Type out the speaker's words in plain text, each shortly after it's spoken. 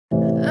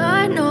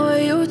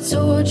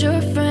told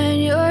your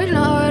friend you're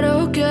not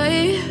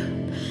okay?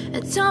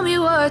 And tell me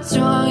what's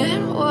wrong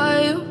and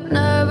why you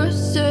never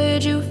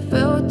said you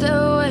felt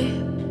that way.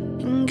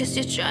 And guess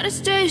you're trying to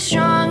stay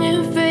strong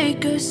and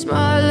fake a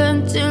smile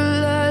until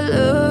I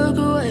look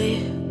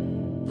away.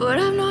 But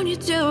I've known you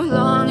too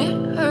long,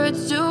 it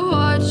hurts to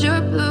watch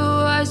your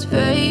blue eyes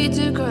fade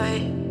to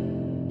gray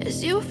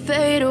as you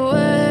fade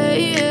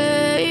away,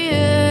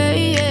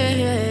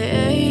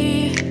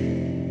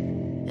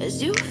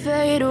 as you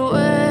fade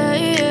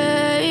away.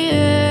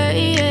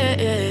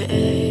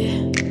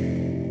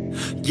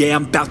 Yeah,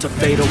 I'm about to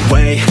fade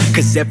away,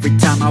 cause every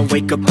time I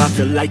wake up I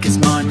feel like it's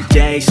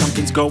Monday.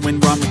 Something's going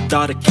wrong with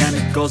all the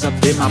chemicals up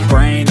in my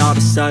brain. All of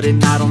a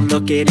sudden I don't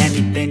look at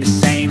anything the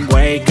same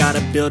way.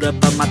 Gotta build up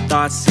of my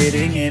thoughts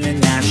sitting in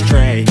an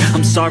ashtray.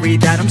 I'm sorry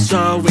that I'm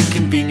so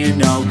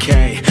inconvenient,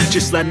 okay?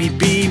 Just let me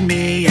be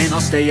me and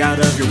I'll stay out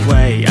of your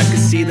way. I can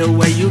see the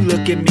way you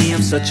look at me,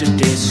 I'm such a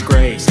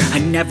disgrace. I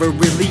never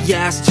really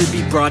asked to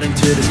be brought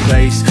into this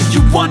place.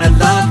 You wanna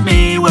love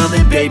me? Well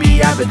then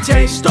baby I have a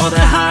taste. All the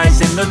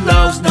highs and the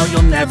lows, no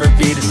you'll never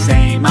be the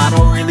same. I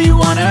don't really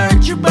wanna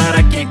hurt you but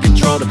I can't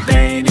control the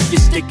pain. If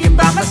you're sticking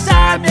by my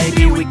side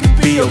maybe we could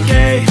be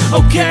okay.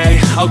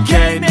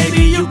 Okay,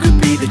 maybe you could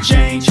be the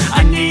change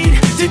I need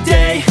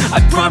today. I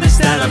promise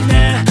that I've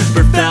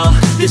never felt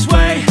this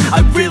way.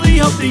 I really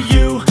hope that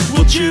you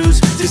will choose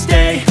to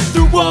stay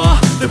through all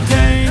the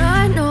pain.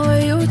 I know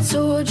you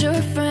told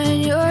your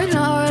friend you're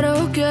not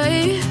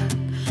okay.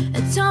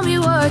 And tell me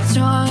what's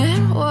wrong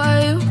and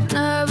why you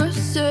never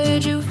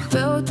said you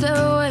felt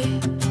that way.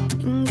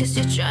 And guess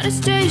you're trying to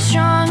stay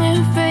strong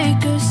and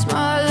fake a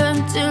smile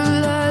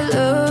until I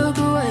look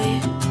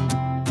away.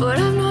 But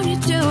I've known you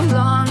too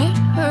long, it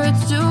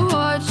hurts to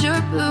watch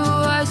your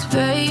blue eyes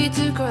fade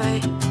to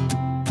gray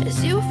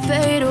as you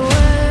fade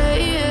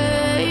away,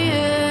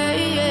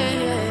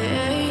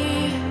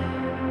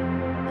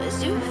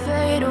 as you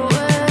fade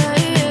away,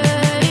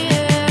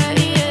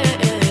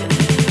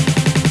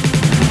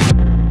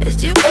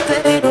 as you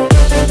fade away.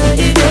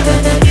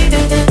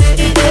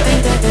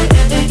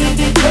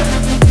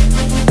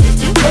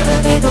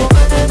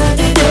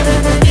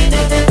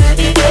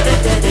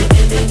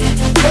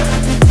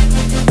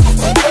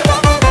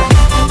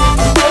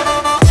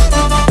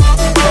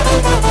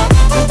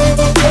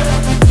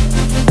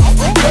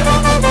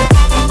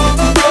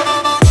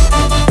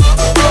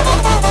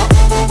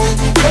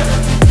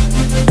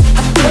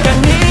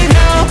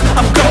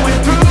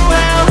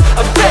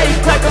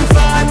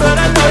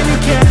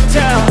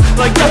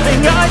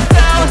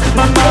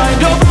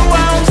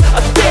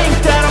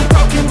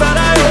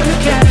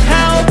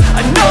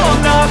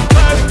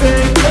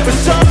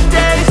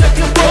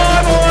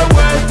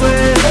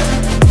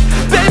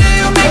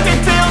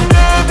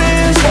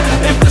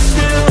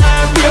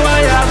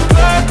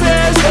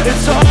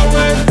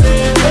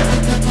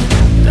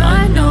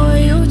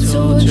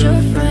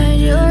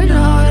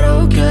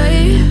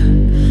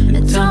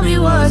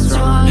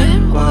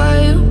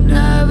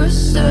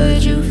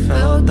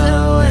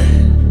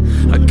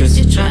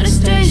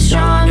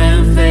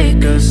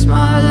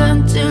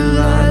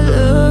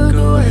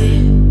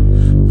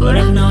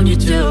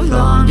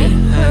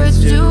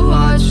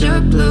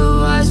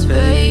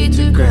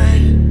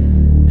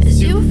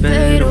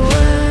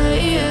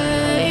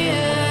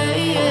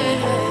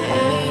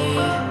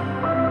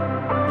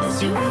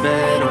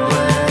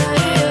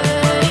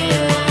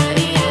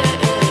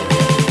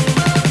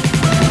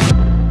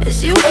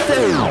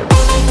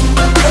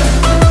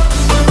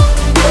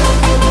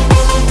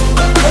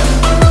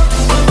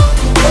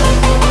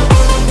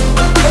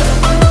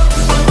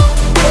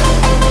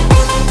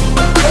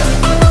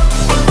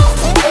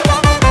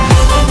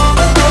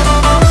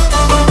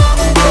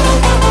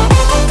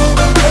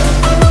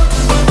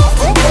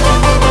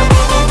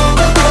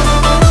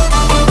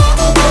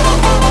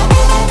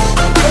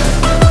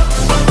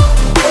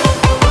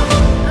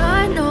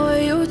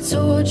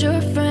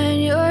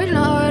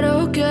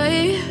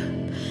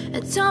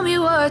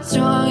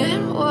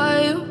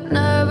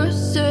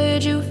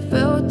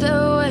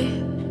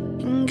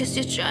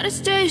 Trying to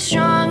stay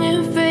strong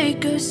and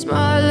fake a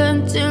smile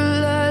until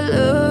I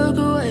look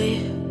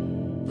away.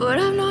 But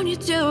I've known you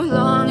too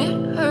long,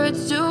 it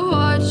hurts to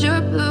watch your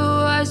blue